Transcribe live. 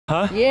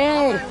Huh?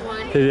 Yay!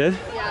 They did?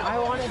 I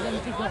wanted them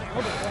to go.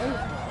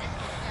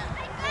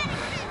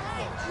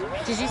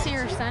 Did you see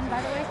your son,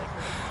 by the way?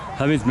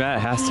 That means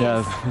Matt has to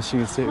have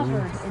Michigan State.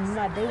 Covered in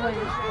mud. They went,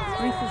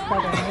 Reese's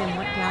brother and him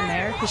went down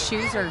there. His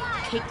shoes are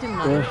caked in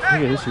mud. Yeah, look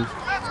at his shoes.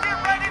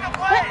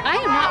 What? I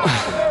am not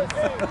watching.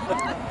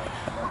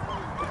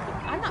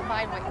 I'm not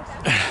buying my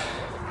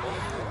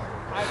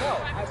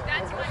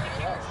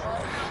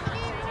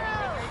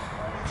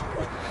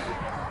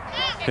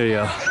Here you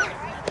go.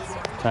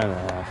 Time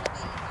and a half.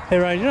 Hey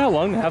Ryan, you know how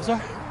long the halves are?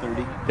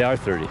 30. They are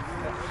 30.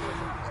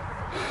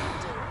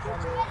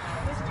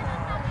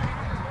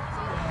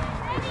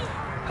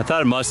 I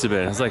thought it must have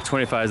been. It was like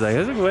 25. I was like,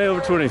 it's way over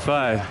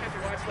 25.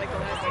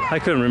 I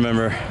couldn't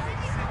remember.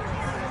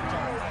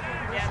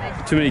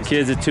 Too many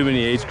kids at too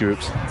many age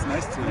groups. It's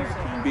nice to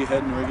be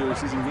ahead in regular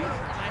season games.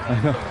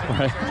 I know,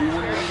 right?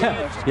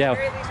 Yeah.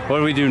 What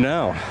do we do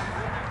now?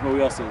 Well, we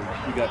got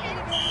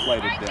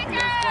flighted down.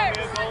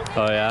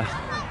 Oh yeah.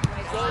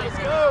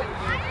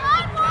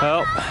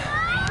 Help.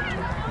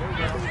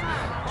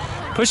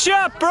 Push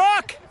up,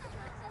 Brooke!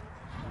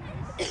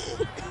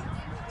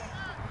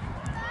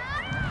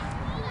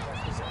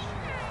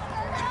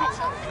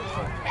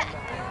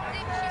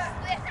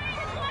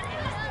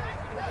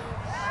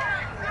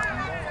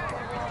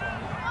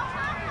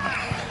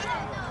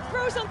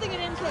 Throw something at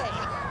MK.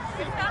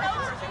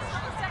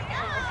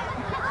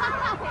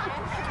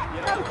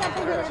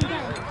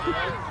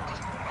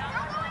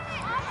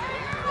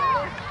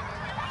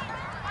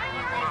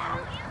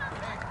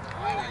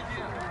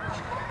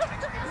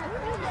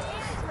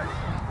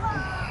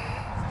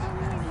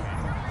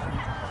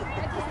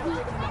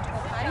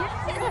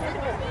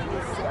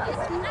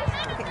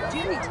 Do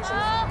you need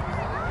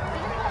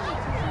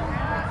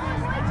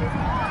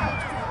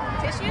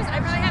tissues? I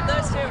probably have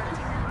those too.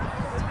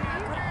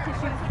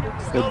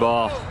 Good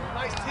ball.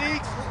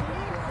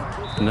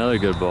 Another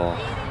good ball.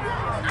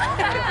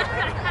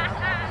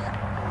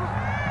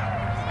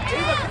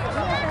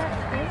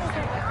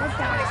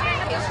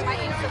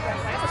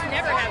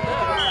 Never have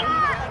those.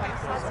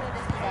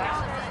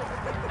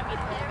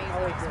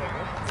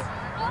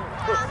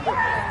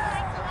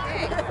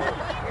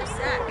 You're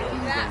set. Look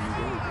at that.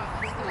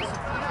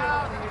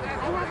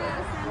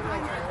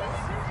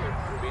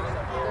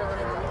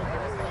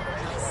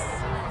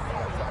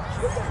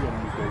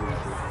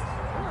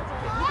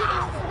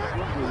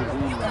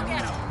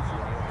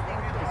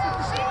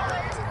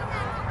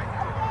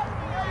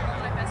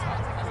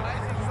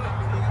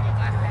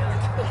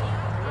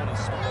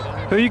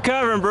 Who you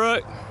covering,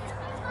 Brooke?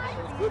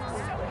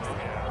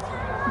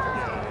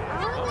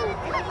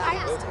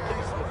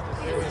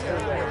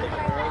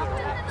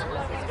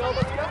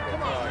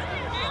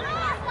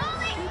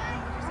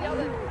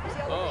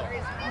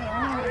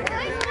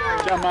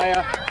 Good job,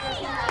 Maya.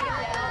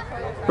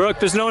 Brooke,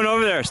 there's no one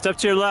over there. Step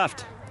to your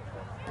left.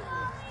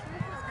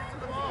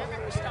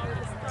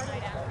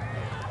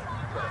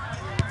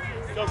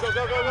 Go,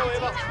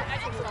 Ava.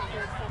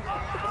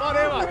 Come on,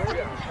 Ava.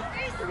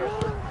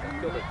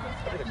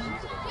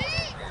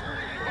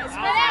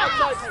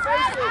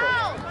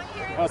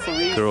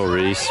 Girl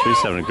Reese.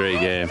 Reese having a great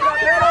game.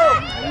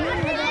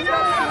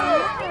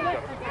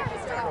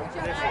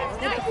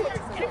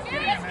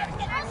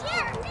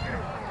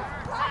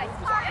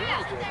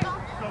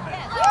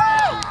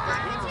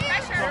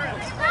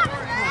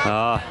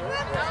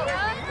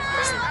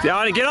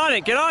 Get on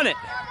it, get on it.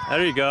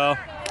 There you go.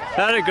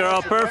 That it,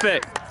 girl,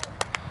 perfect.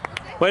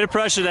 Way to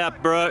pressure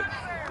that, Brooke.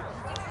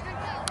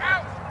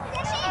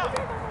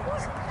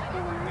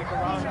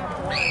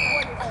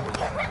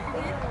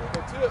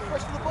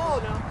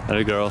 There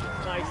you go.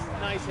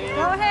 Nice, Haley.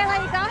 Go,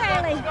 Haley.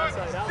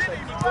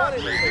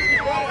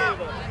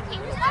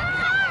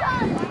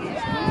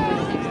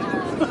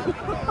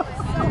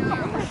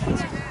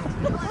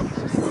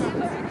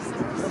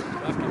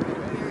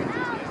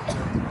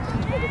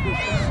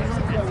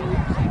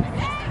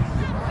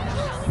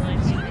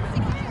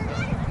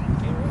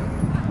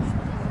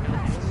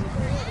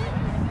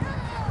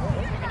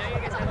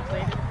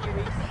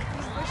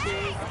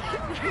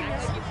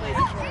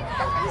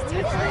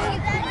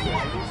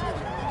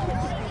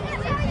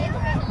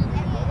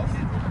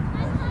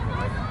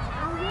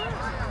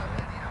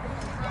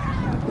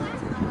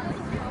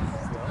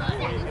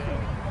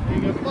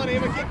 Come on,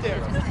 Ava, get there.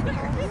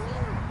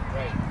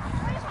 Right.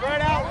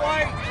 Spread out,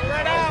 White.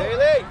 Spread out.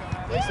 Haley.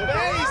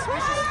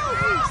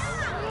 Space.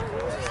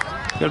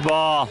 Good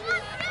ball.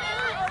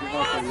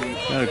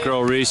 That a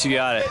girl, Reese. You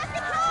got it.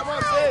 Come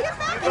on, Sid.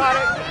 You got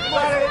it.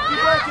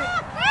 Keep working.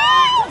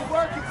 Keep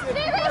working, Sid.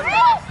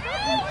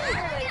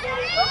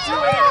 Up to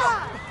it.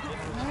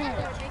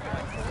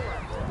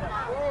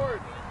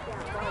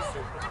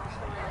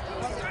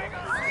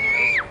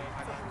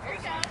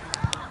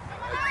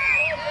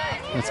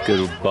 That's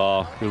good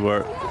ball. Good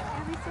work.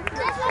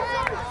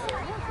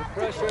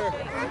 Pressure.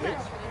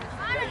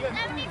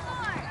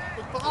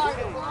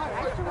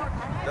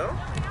 No?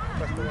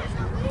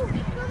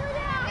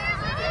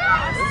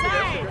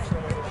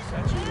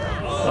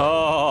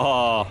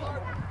 Oh.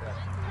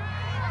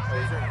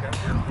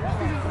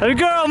 Hey,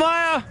 girl,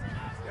 Maya.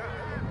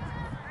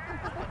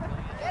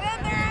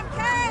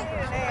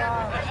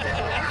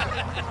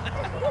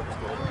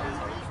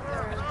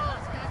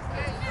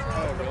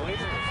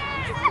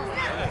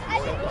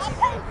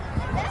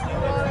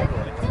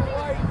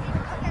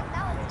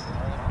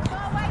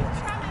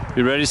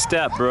 You ready to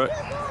step, Brooke?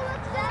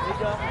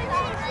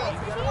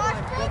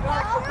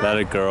 That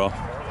a girl.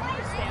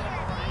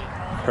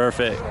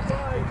 Perfect.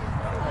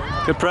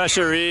 Good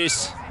pressure,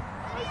 Reese.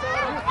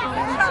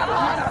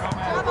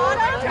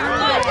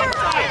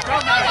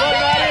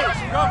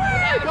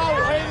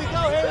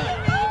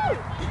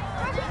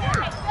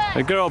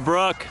 Good girl,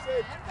 Brooke.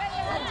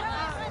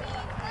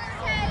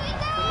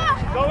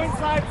 Go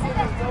inside,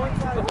 Sydney. Go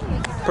inside.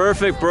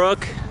 Perfect,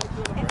 Brooke. Keep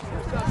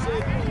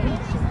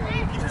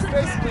your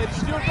space, man.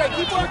 She's doing great.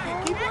 Keep working.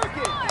 Keep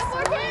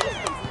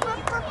working.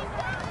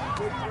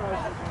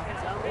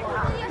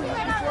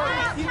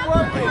 Keep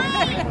working.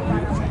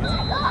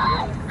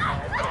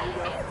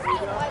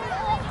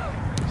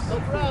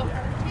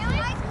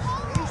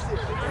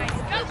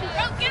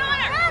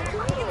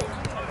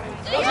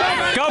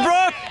 Go,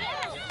 Brooke!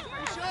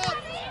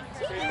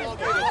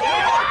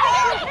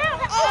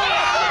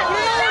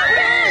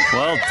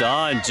 Well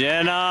done,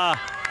 Jenna.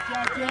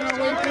 Jenna,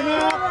 waking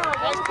up.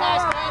 Nice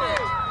pass,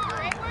 Patty.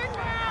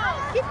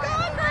 Keep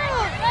going,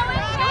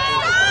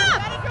 girl.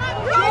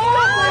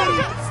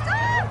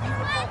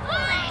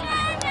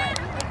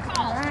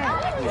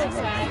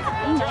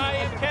 Try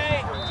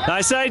MK.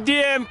 Nice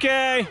idea,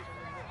 MK.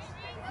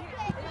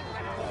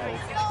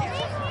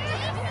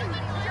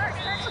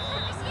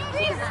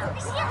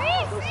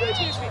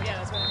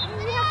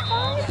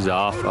 She's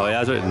off. Oh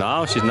yeah,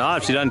 no, she's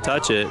not. She doesn't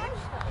touch it.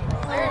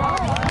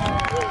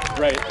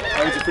 Right.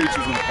 I was afraid she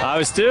was going to. I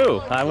was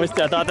too. I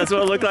thought that's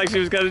what it looked like she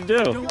was gonna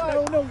do.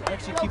 No.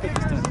 Actually, keep it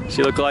this time.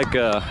 She looked like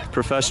a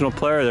professional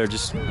player there.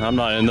 I'm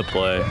not in the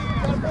play.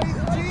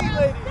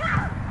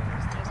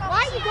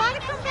 Why? You gotta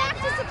come back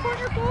to support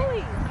your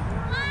goalie.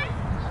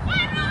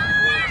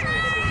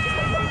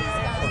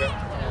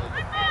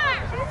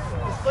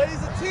 This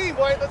lady's a team,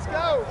 White. Let's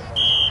go.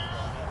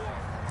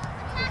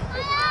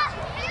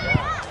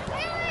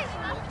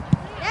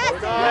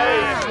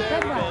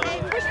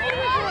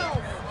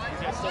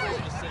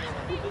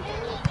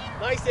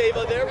 Nice,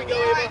 Ava. There we go,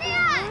 Ava.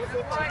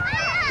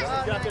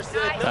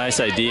 Nice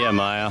idea,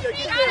 Maya.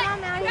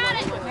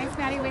 Nice,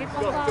 Maddie. Wait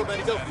for the ball. Go,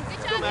 Maddie. Go,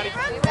 Maddie.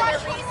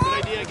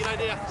 Good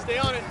idea. Stay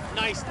on it.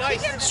 Nice.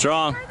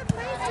 Strong.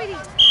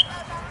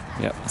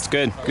 Yep, that's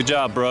good. Good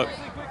job, Brooke.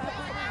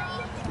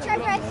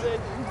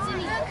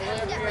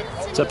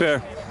 It's up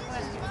here.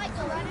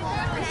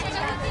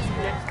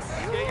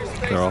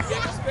 Girl.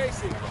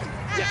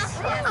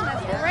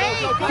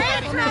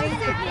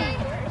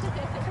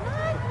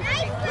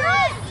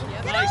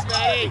 Nice,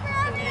 Maddie.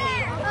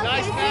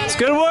 It's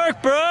good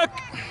work, Brooke.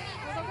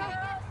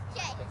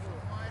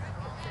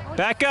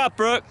 Back up,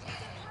 Brooke.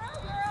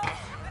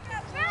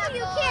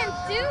 You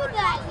can't do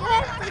that.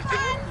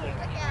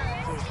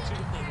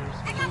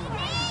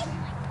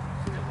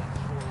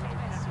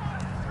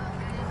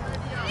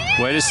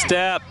 Way to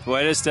step.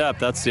 Way to step.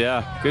 That's,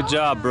 yeah. Good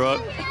job,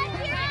 Brooke. Good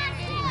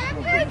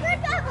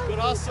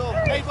hustle.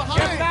 Hey, behind.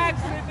 Get back,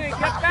 Sydney. Get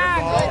back.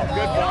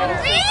 Good ball.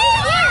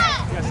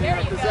 Yes, you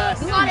got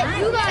possessed. You got it.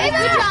 You got it.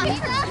 Good job.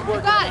 You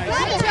got it.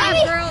 Good job,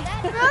 girl.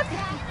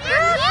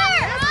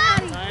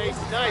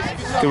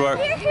 Nice. Good work.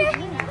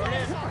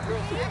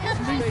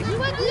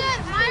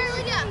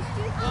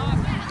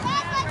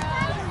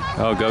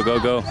 Oh, go, go,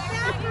 go.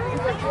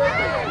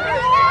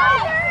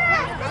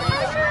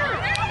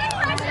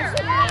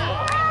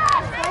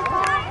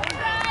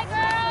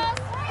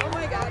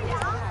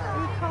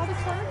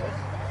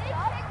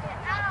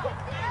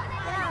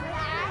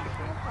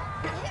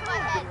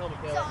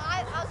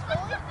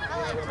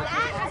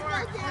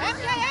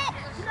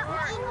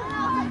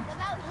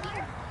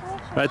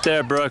 Right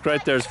there, Brooke.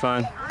 Right there's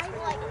fine. I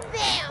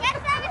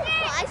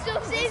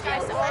still saved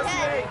it in my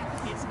head.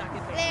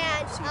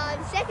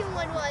 And second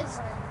one was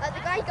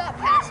the guy got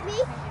past me,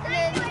 and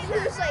then he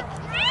was like,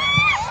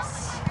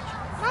 yes.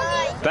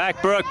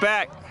 Back, Brooke,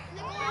 back. And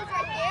the goal was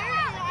right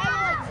there, and I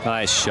was like,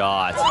 Nice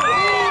shot. you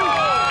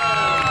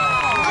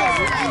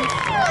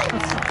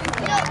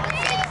know, the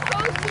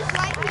post is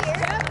right here.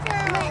 What's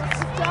your name?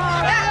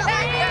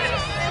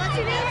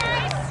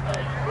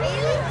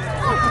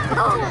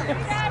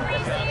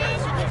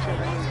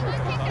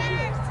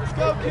 Let's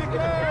go,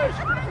 Kickers.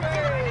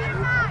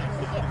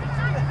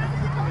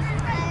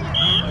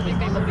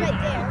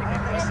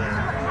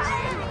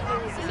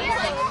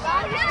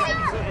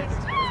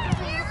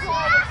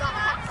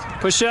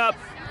 Push up.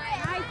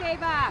 Nice,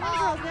 Ava.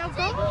 Now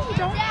go.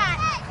 Don't.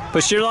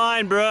 Push your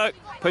line, Brooke.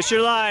 Push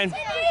your line. You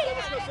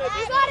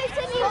got it,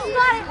 Sydney. You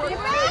got it.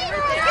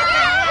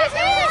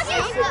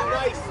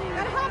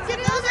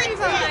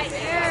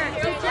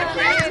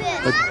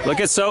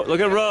 Look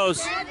at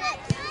Rose.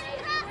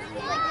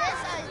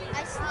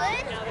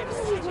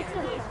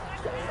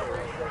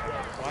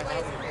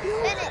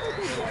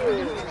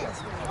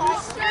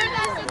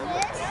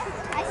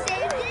 I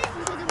saved it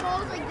because the ball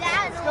was like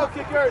that, and Go,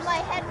 Kickers. my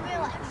head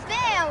went like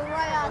bam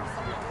right on.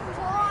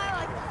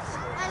 Like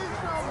I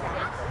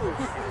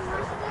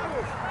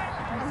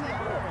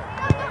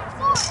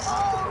was so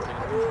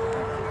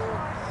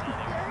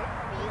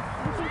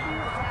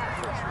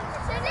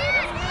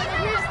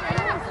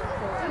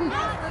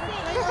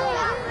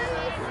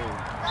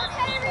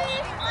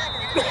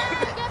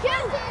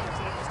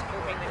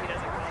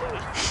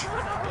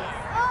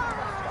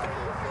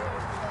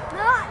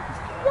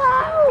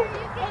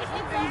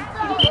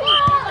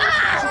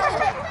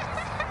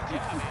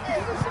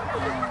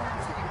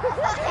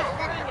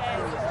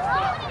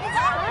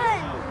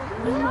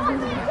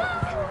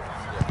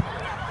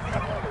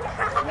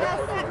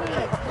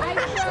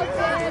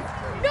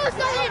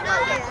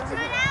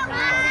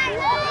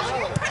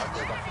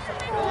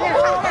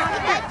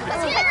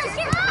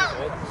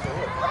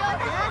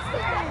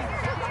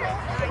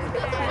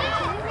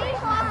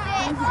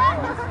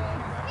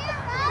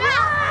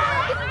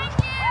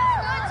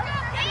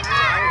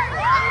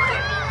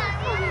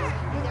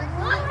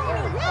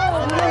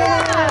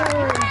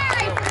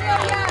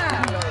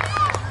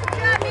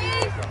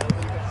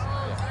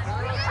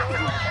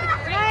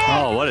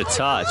what a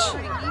touch.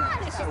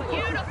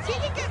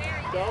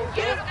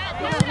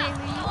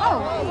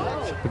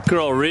 Good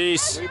girl,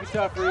 Reese. Baby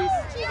tough, Reese.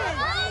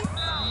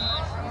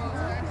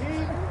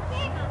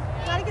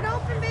 Gotta get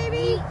open,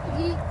 baby.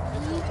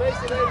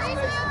 Space it, Ace, space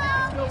it.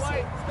 Still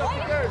white. Still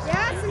keep theirs.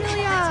 Yes,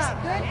 Amelia.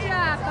 Good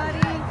job,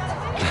 buddy.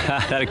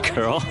 That a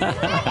girl?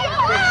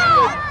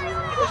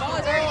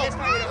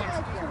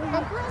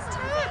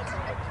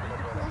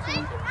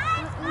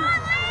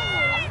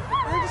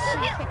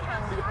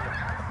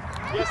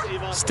 Yes,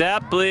 Avon.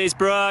 Step, please,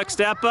 Brooke.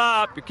 Step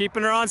up. You're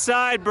keeping her on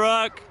side,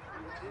 Brooke.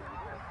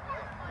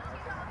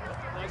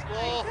 Nice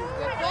ball. Good Go,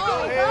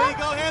 ball. Haley.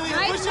 Go, Haley.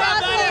 Nice Push job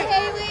up, there,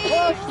 Haley.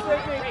 Haley. Push,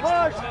 Sydney.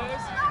 Push.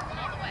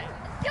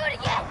 Do it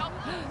again.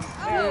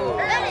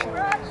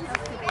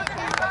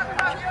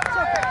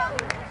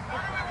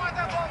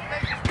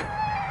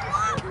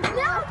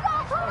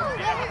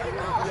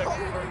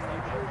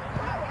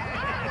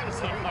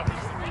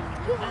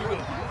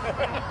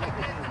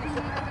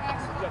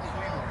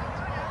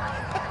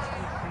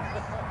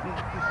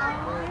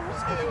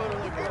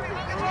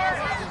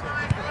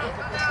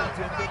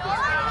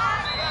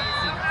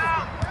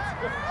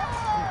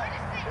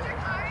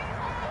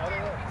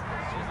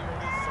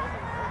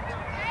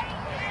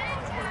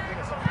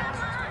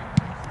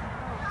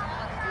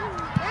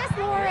 Yes,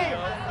 Lauren.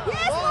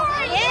 Yes,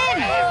 Lauren. Yes.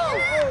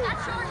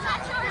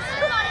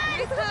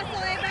 Nice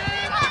hustle, Ava.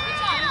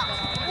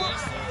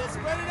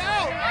 Spread it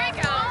out. There you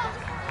go.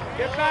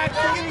 Get back,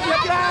 Sydney.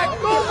 Get back.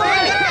 Go,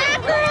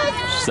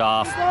 Sydney. She's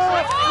off.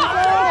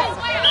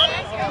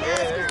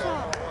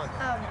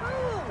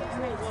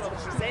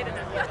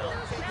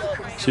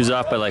 She was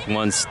off by like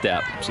one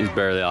step. She's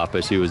barely off,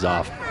 but she was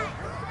off.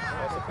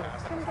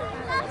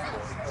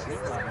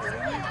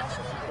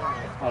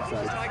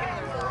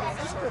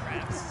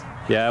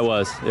 Yeah, it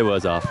was. It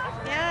was off.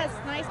 Yes,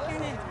 nice,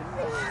 Kiernan.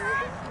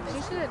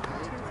 She should have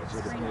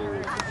screened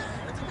her.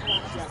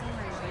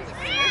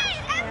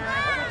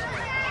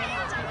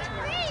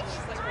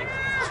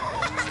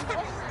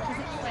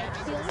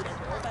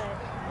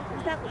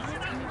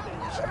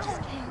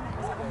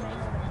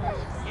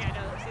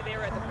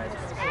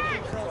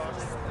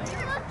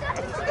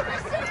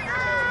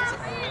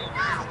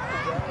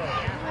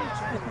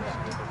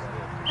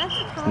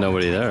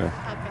 Nobody there.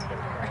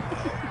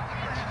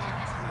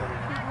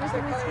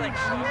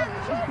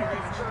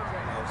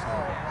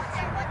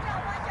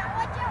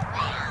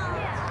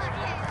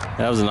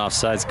 That was an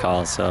offsides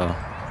call, so.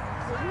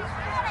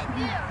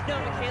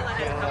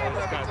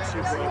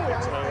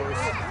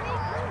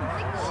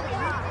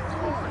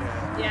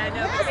 Yeah,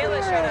 no,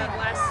 Kayla showed up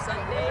last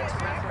Sunday to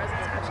rep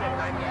President's Cup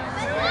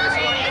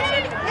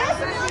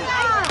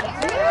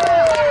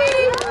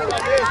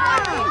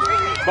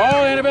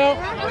Ball, Annabelle.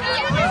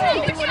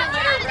 They wouldn't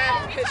let her rep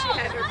because she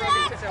had her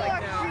broken because they're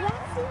like,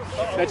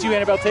 no. That's you,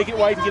 Annabelle. Take it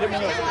wide and get it in the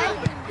middle.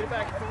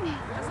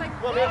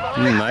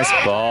 Nice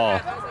ball.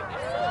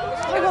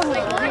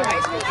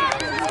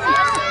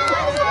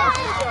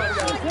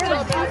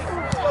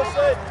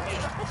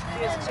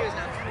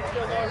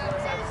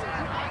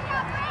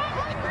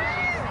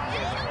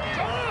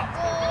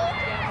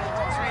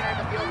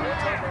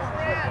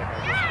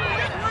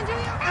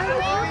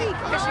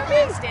 Because she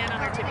couldn't stand on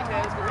her tippy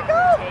toes with the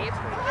tape. It's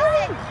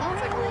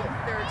like, well,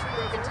 there are two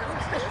broken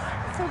toes.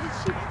 So did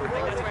she?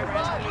 Like, that's why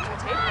everyone's going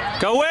to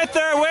tape. Go with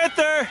her, with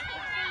her.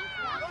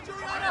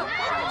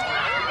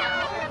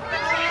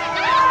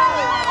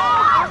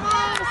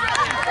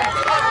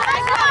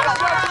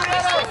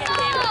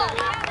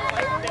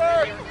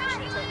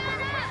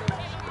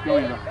 Go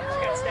in. She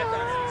got stepped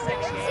on in the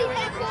second game.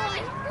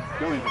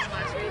 Go in.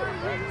 Last week.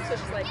 So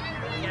she's like,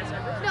 yes,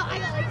 No, I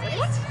got like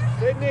this.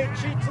 Sydney,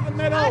 cheat to the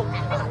middle. To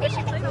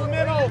the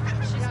middle.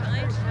 she's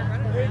fine. She's not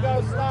running There you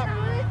around. go. Stop.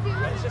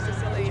 It's just a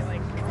silly,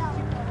 like, no,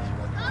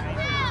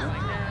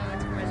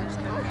 it's President's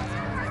Cup.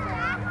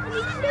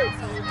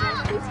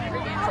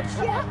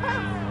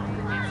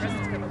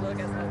 President's Cup, a little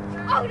guy's like,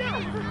 Oh no!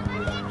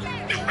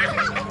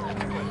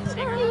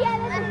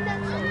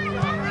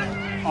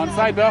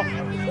 Onside, Bell.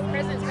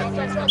 President's Cup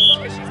because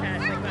she's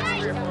had like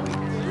last 3 or 4 weeks.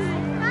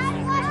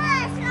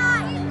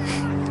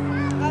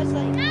 I was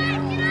like,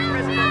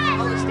 President's,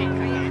 all the state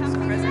games.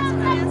 President's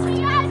Cup,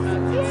 state.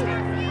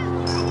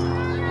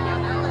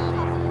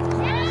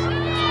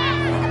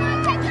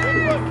 Big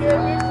foot, kid.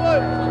 Big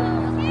foot.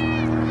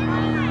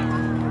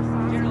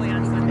 Generally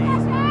on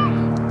Sundays.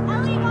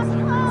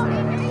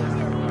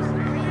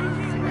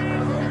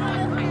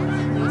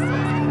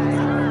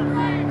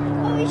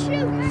 holy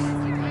shoot!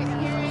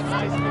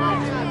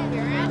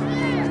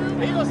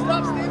 Ava,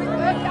 stop standing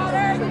there.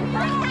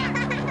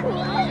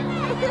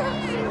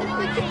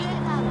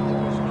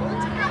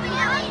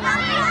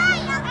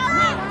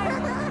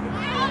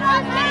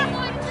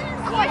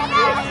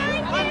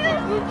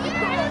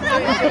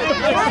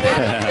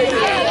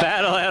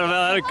 Battle,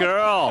 Annabelle. Had a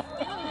girl.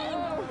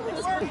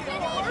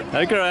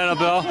 Had a girl,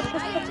 Annabelle.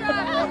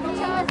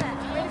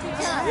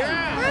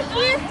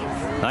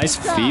 Nice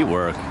feet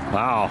work.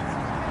 Wow.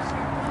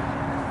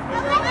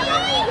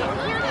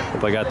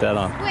 Hope I got that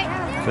on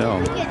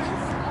film.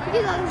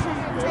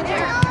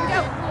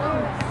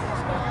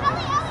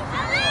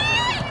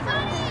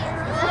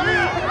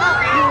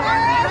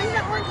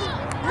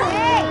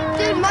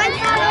 Dude, mine's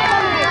not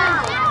over.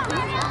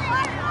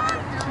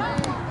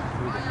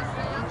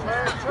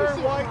 Turn,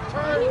 White,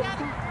 turn.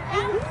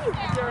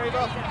 There you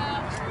go.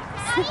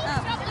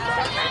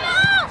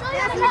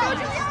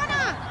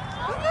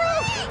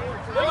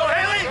 Go,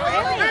 Haley!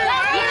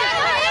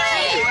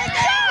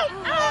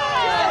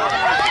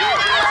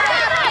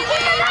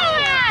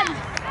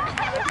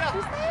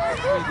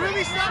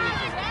 Ruby, stop!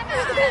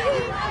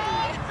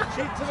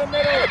 Cheat to the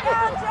middle.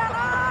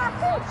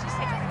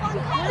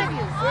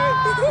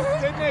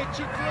 Good, Nate.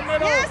 Cheat to the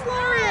middle. Yes,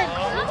 Lauren.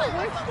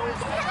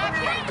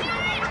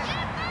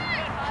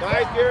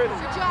 Nice, Kieran.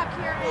 Good job,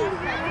 Kieran.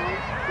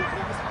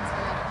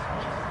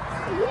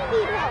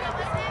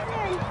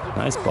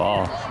 Nice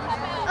ball.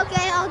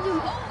 Okay, I'll do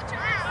it.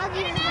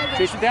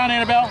 Chase it down,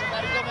 Annabelle.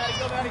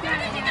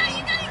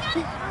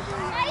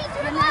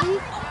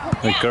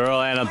 Good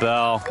girl,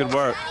 Annabelle. Good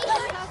work.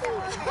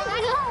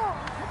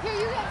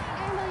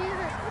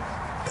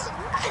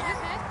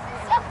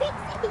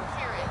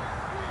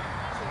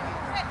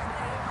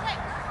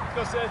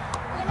 Go, Sid.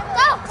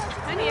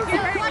 Honey, if you're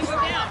hurt, you go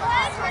down.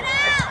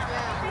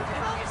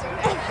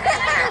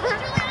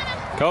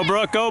 Go,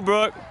 Brooke. Go,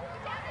 Brooke. Bro,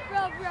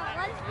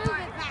 let's move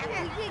it back.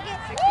 We could get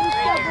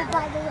doubled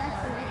by the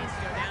referee.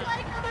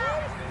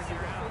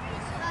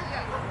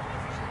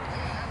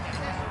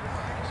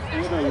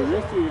 Annabelle, your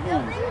wrist or your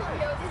hand?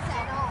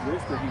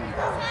 Wrist or hand?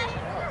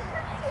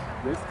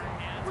 Wrist?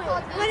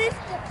 What is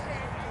the...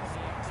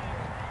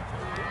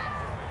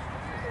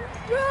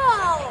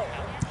 Bro!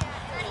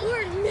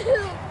 We're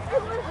new.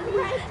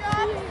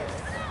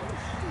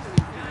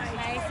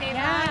 Nice, Ava.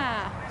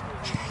 Yeah.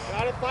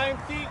 Gotta find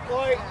feet,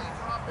 Lloyd.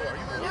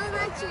 No,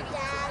 that's your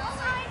dad's.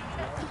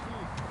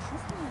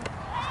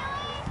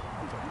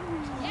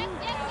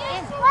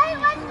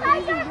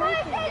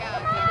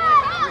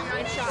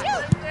 Nice shot.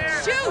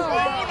 Shoot. Oh,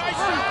 nice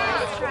shot.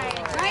 Nice try.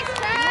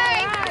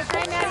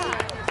 Try, Maddie.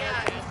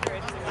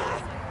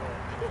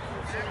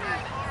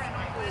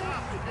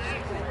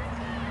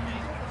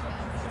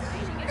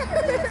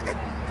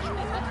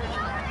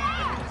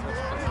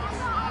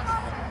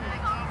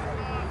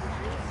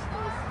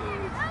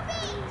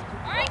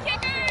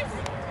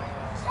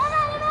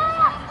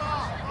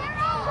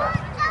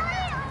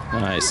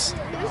 Nice.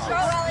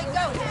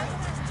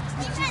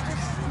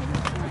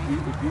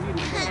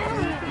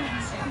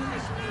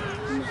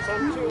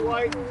 Some two,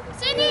 White.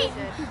 Sydney!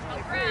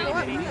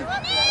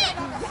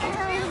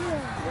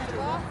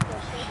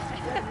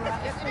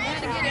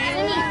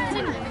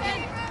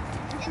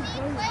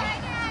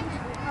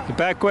 Get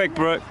back quick,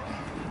 Brooke.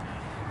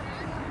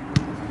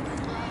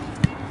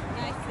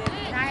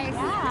 Nice.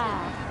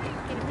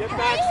 Get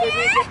back,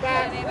 Sydney. Get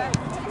back.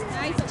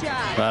 Nice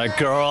job. Got a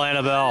girl,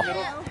 Annabelle.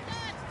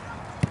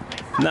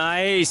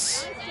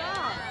 Nice.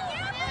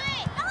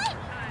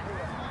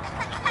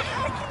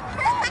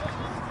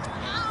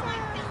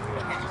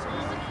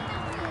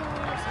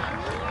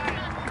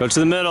 Go to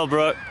the middle,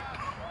 Brooke.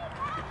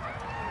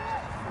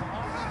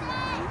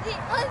 The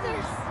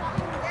others.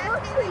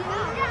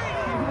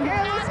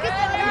 Here, let's get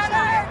the other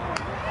side.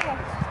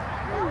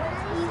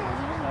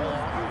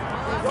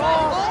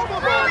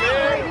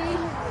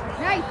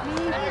 Nice, B.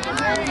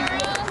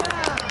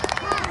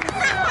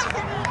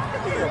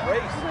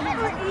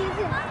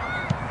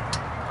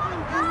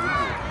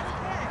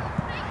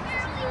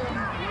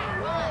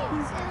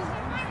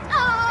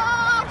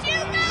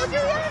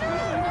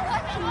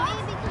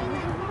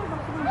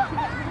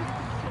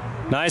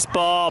 Nice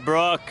ball,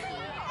 Brooke.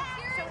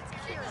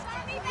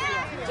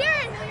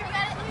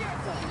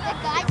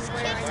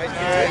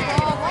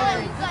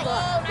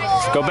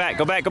 Go back,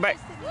 go back, go back.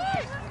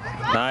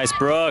 Nice,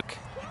 Brooke.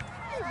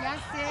 Yes,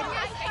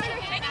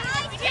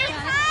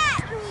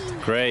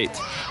 Sid.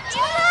 Great.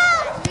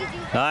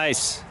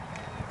 Nice.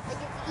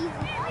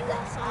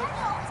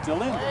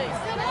 Still in. All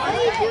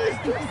you do is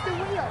twist the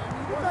wheel.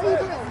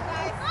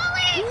 That's all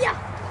you do. Yeah.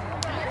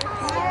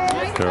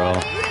 Girl.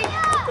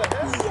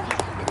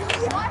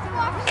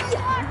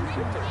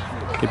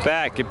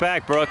 Get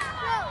back, Brooke. Bro,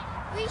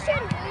 we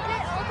should move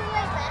it all the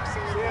way back so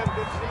we Sam, get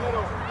to the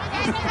middle.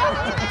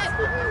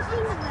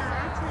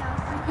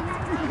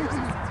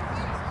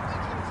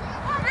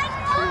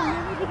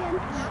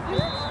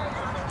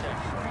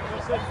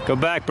 Go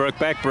back, Brooke.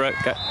 Back, Brooke.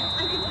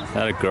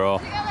 That a girl.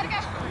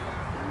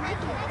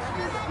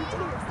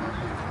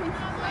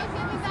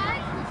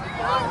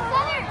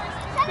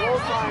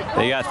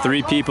 They got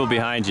 3 people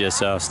behind you,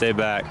 so stay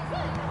back.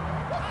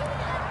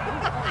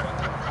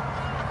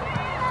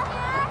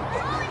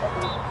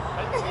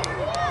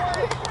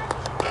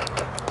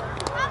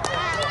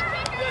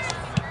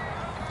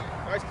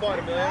 Nice ball,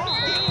 Amelia.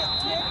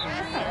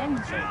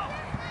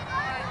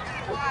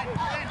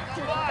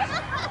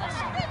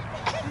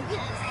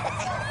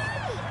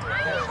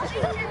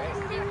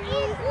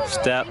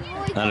 Step.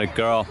 Not a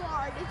girl.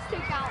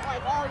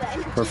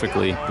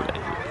 Perfectly.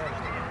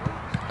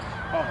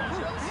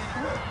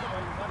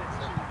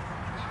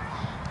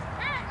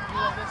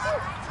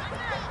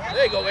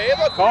 There you go,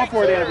 Ava. Call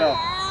for it, Annabelle.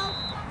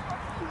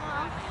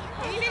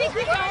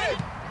 Keep going.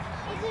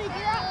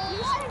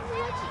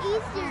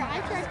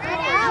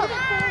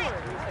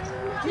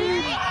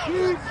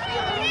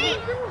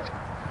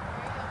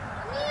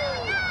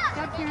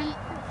 Stop, Karen.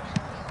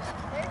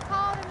 They're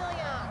called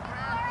Amelia.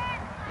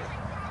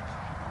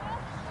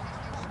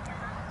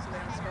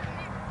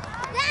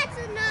 That's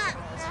enough.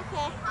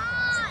 Okay.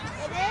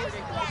 It is?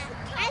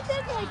 Yeah. I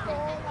think like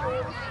goal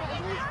line.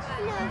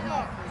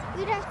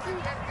 We'd have to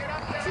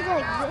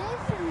like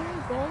this and then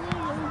goal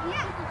line and we'd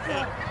have to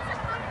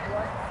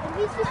if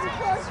we switch it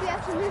close, we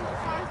have to move it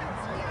faster.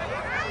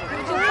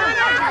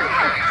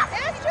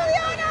 That's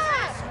Juliana!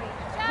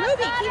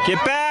 Ruby, keep Get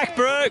back,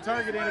 Brooke.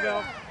 Target,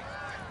 Annabelle.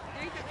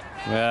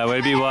 Yeah, way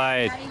to be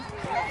wide.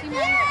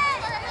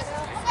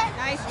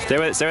 Nice. Stay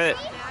with it, stay with it.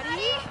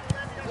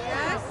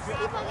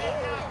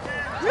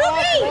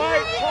 Ruby!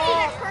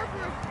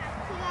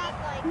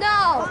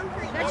 No!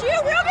 That's you,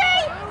 Ruby!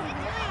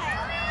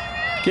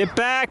 Get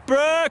back,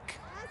 Brooke.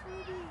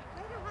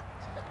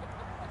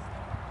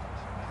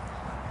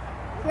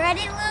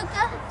 Ready,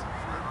 Luca?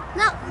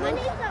 No, Mike.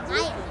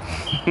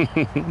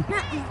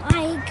 Not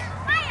Mike.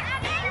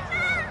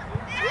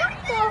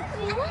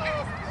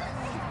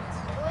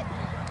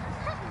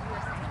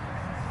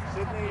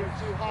 Sydney, you're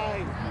too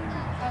high.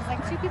 I was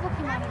like, 2 people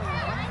came out of the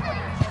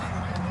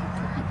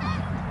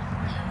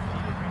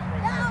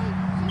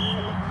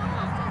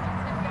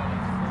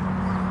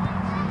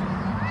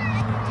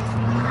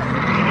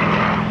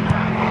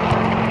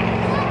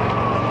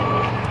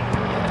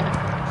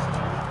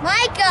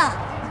Micah!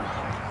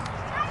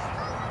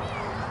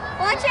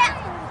 Watch out!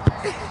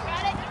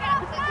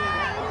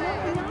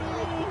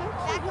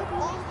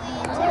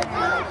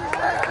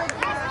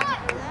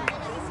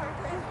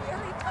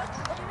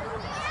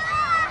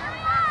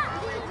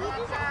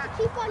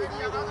 Keep on going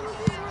a little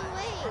bit more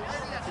ways.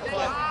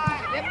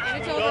 Yep, and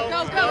it's over. Go,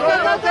 go, go,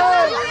 go, go!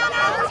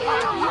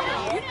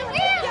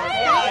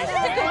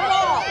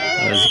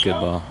 That was a good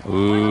ball.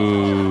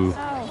 Ooh.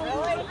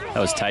 That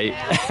was tight. Now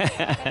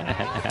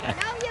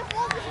we have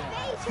all the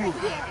space right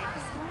here.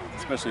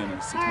 Especially in a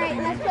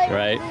 6-0 game.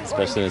 Right?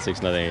 Especially in the 6-0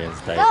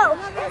 against tight. Go!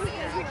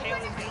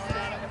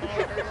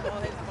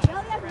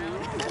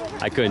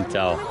 I couldn't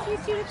tell.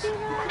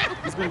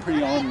 He's been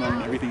pretty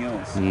on everything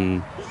else.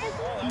 Mm.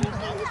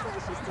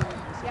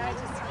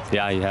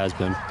 Yeah, he has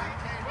been.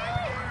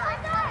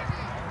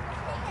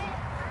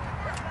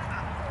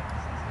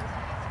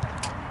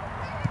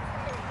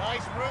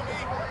 Nice, Ruby.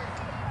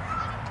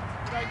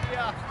 Good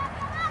idea.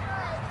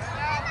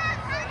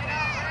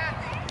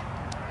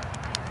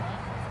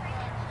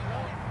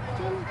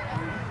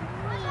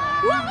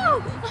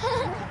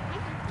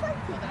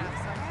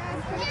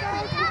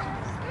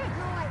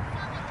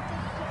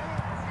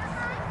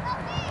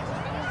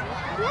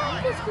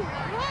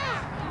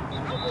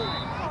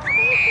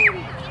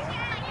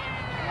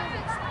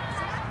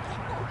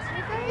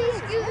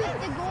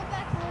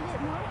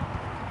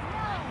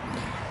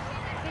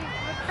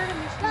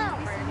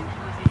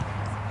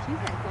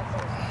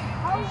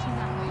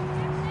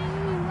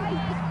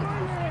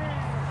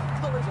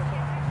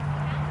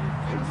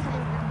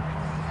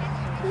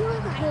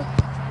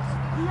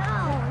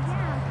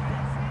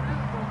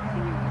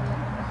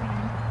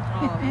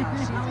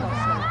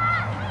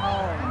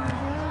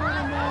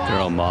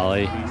 Girl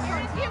Molly. Good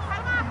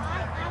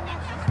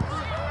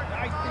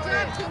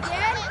job,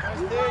 Tegan.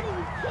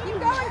 Keep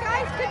going,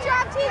 guys. Good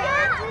job,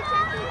 Tegan.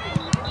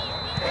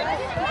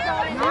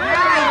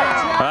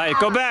 All right,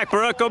 go back,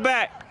 Brooke, go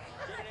back.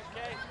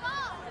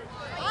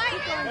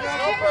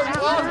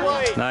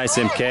 Nice,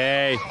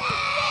 MK.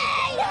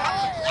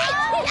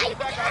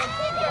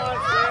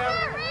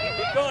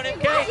 Keep going,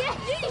 MK.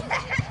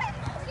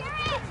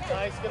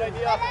 Nice, good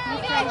idea.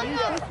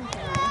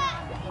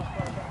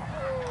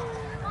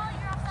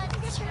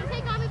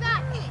 Take Mommy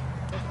back.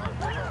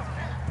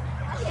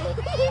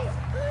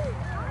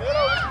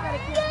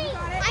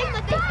 I'm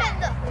the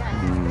defender.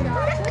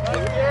 Nice,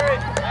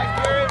 Garrett. Nice,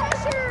 Garrett.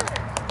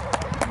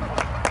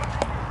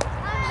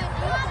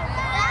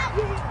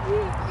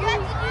 You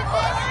have to do this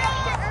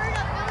to earn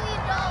 $1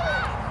 million.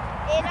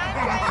 And I'm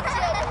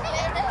trying to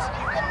manage the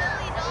 $1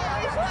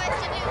 million trying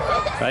to do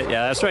this. Right,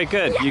 yeah, that's right,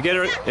 good. You get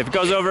her, if it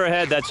goes over her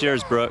head, that's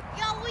yours, Brooke.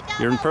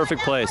 You're in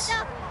perfect place.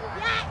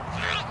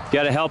 You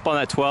got to help on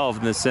that 12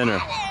 in the center.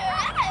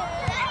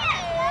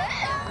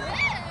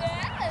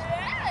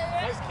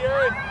 Nice,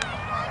 Karen.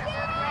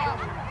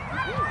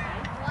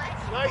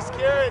 Nice,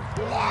 Karen.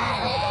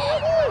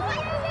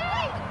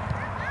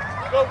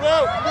 Go,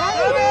 Will. Go,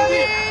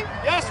 Ruby.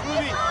 Yes,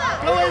 Ruby.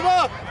 Go,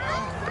 Ava.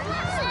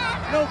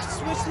 No,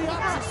 switch the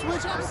opposite.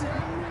 Switch opposite.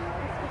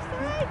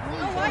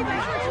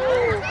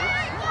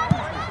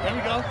 There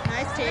we go.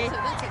 Nice, T.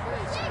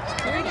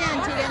 Do it again,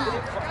 Tegan.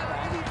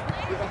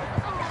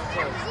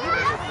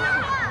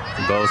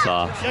 Both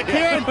off. Yeah,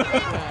 Karen.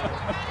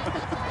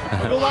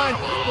 Go line.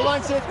 Go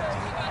line, Sid.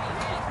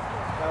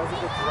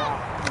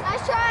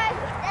 Nice try.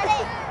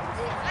 Ready?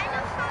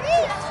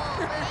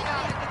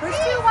 First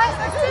 2, what?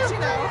 First 2.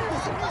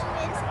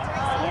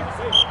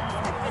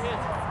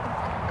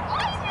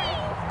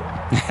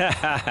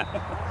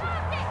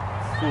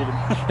 Fooled him.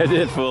 It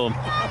did fool him.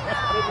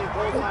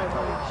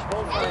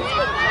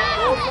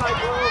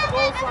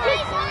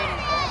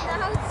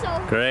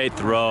 Great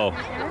throw.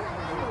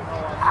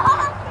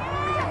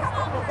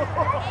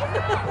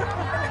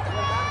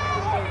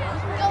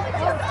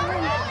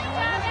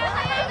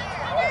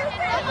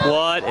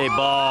 What a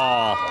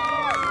ball.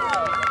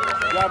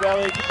 Good job,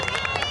 Ellie.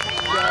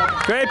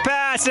 Great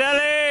pass,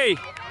 Ellie.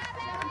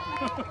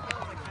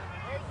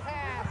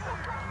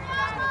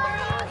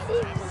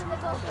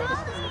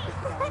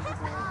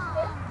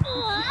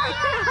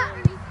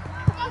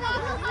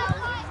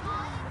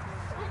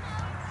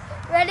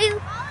 Ready?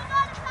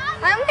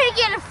 I'm gonna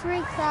get a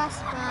free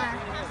crossbar.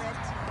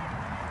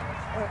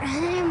 Or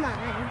am I?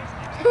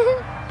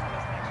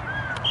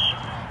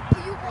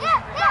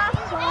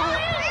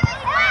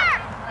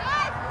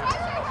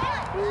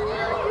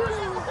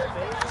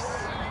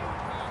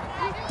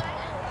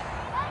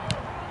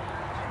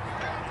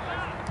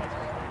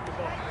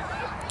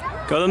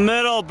 Go to the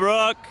middle,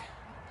 Brooke.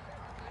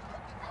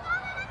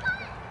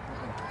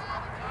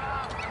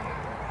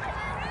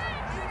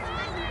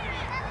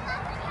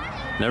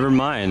 Never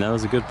mind, that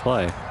was a good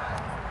play.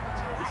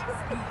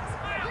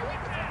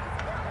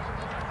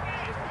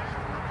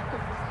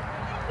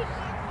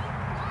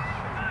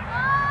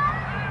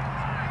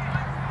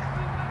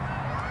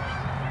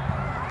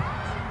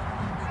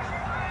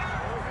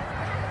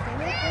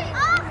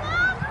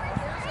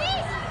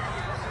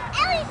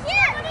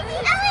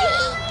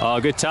 Oh,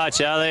 good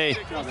touch, Ellie.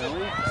 Good job,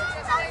 Ellie.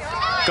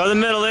 Go to the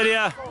middle,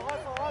 Lydia.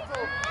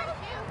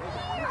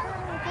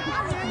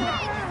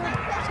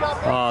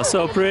 Oh,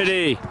 so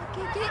pretty. Good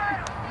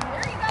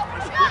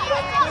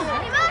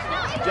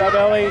job,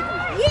 Ellie.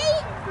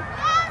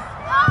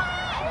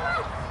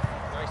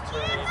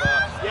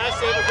 Yes,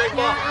 save a great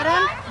ball.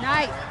 Adam,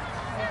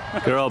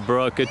 nice. Girl,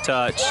 Brooke, good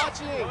touch.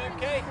 Watching,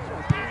 okay?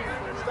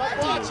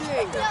 Stop watching.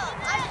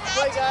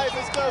 Play, guys.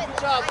 Let's go. Good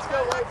job. Let's go.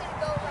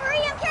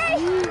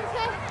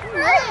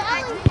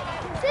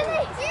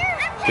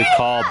 Good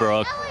call,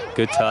 Brooke.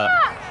 Good touch.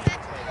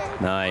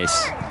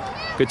 Nice.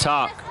 Good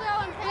talk.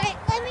 Wait,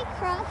 let me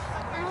cross.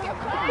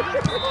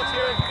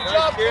 Good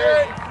job,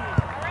 Karen.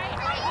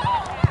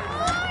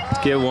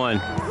 Get one.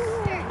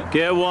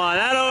 Get one.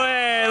 That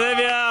away,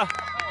 Olivia.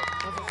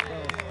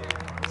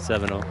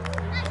 7-0.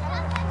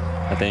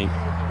 I think.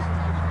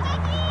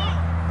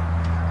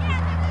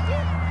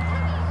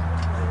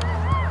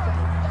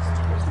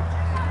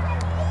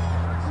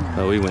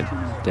 Oh, we went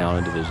down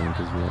a division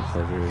because we didn't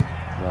play very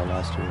well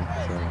last year.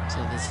 So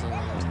this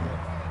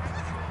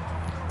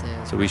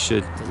is So we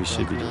should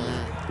be doing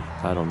that.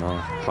 it. I don't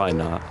know. Probably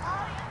not.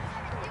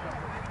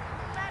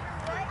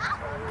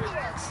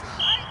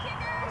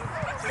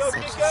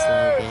 Such a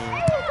slow game.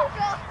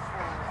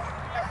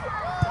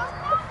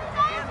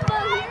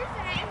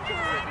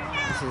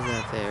 This is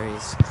a very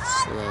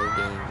slow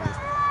game.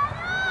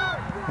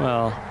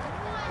 Well,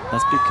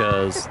 that's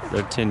because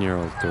they're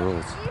 10-year-old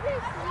girls.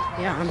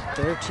 Yeah, I'm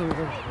 13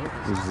 years old.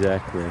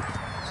 Exactly.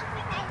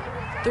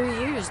 3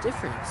 years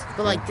difference.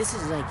 But like this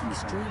is like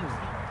extremely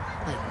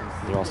like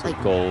You're also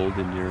like gold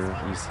and you're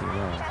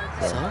UCLA.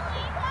 so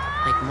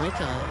like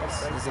Micah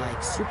is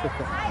like super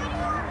quick.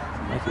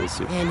 Mike is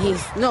super. And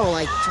he's no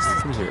like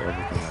just He's here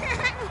everything.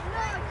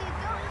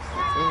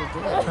 really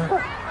good.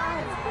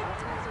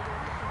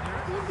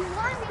 If you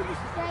want me to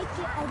strike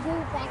it, I'll do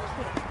it back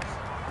here.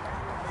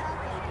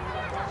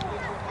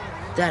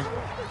 Dad,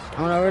 I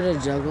went over to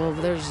juggle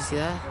over there. Did you see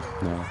that?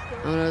 No.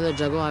 I went over there to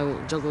juggle. I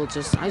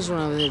just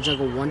went over there to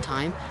juggle one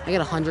time. I got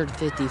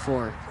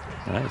 154.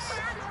 Nice.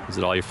 Is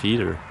it all your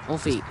feet or All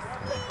feet,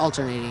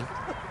 alternating.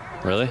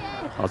 really?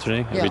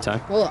 Alternating every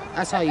time? Well,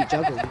 that's how you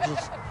juggle. You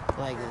just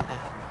like that.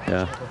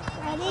 Yeah.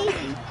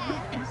 Ready?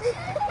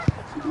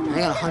 I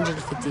got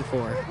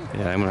 154.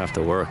 Yeah, I'm gonna have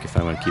to work if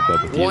I'm gonna keep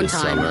up with you One this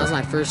time. summer. That was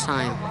my first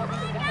time.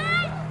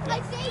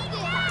 I saved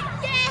it.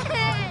 Yes!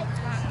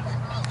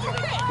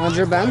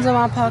 100 bands in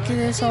my pocket,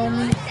 they told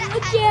me.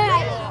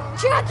 Again!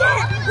 Truck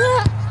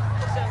it!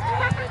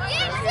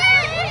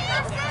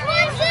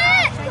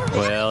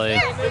 Well, Ellie.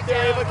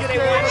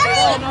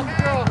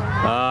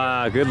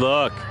 Ah, good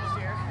look.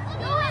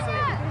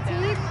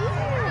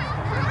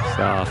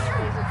 Soft.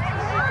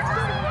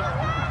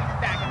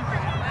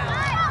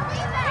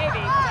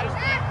 Maybe. I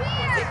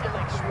don't think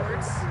like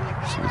Schwartz.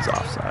 She was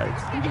offside.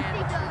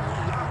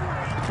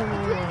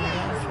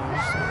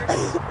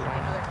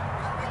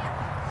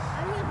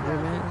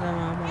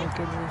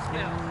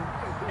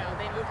 No,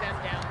 they moved them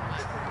down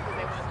because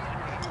they wasn't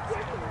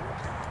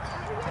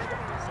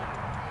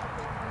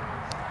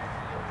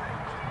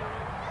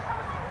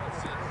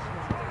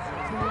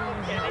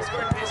Yeah, they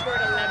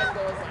scored 11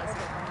 goals last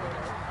year.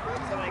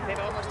 So like they've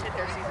almost hit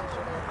their season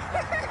total.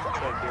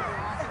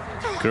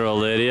 Girl,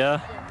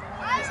 Lydia.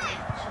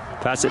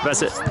 Pass it,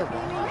 pass it. They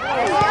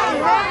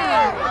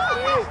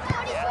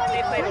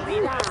played a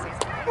lead last season.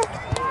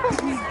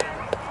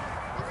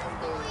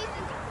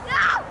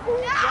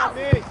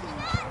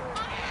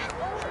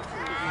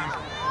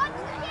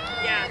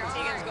 Yeah,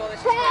 Tegan's goal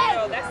is just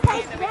that's the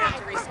game that we have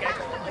to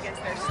reschedule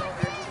against their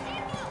silver.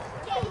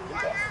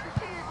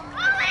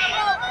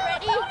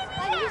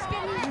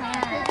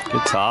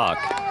 Good talk.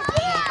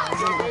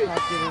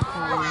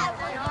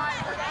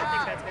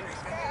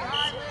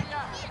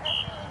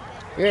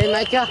 You ready,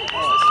 Micah?